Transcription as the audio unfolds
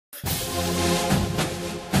You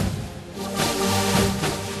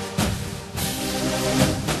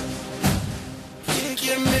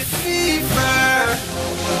give me fever.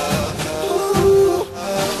 Ooh,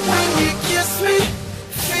 when you kiss me,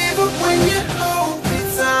 fever when you hold me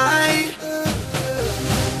tight.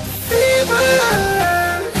 Fever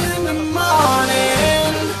in the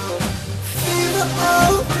morning, fever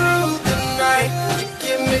all through the night. You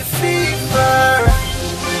give me fever.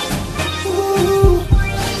 Ooh,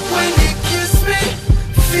 when you kiss me,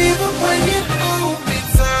 fever when you hold me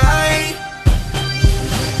tight.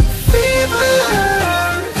 Fever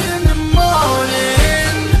in the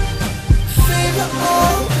morning, fever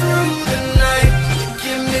all through the night. You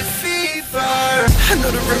give me fever. I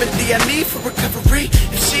know the remedy I need for recovery.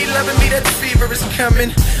 If she loving me, that fever is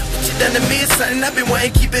coming. What you done to me is something I've been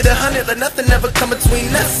wanting. Keep it 100, like nothing ever come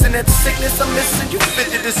between us. And that sickness I'm missing, you fit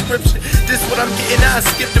the description. This what I'm getting, I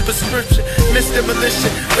skip the prescription. Miss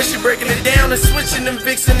demolition, when she breaking it down and switching them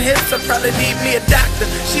vixen hips, I probably need me a doctor.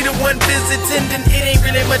 She the one visiting, then it ain't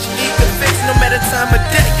really much you need to fix. No matter time of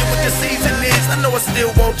day and what the season is, I know I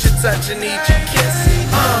still want your touch and need your kiss.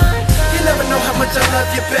 You never know how much I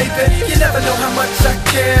love you, baby. You never know how much I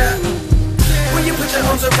care. When you put your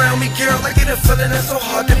arms around me, girl, I get a feeling that's so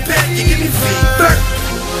hard to bear. You give me fever.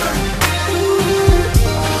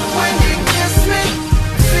 When you kiss me,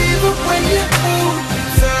 fever when you hold me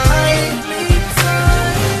tight.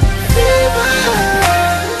 Fever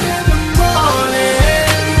in the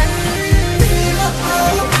morning, fever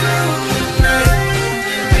all through the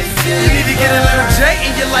night. You need to get a little J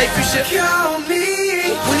in your life, you should call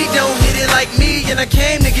me. When he don't hit it like me, and I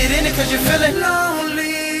came to get in it cause you're feeling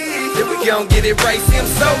lonely. Then we gon' get it right, see I'm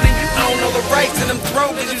sold and you own all the rights. And I'm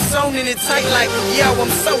thrown cause you sewn in it tight like, yo, I'm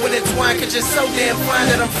so intertwined cause you're so damn fine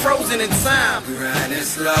that I'm frozen in time. Grind it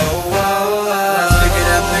slow, pick it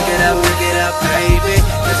up, pick it up, pick it up, baby.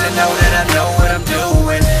 Cause you know that I know what I'm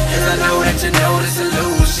doing. Cause I know that you know the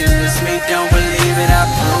solution. It's me, don't believe it, I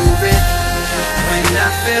prove it. When I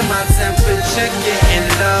feel my temperature getting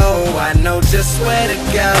low, I know just where to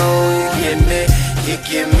go. You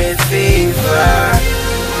give me fever.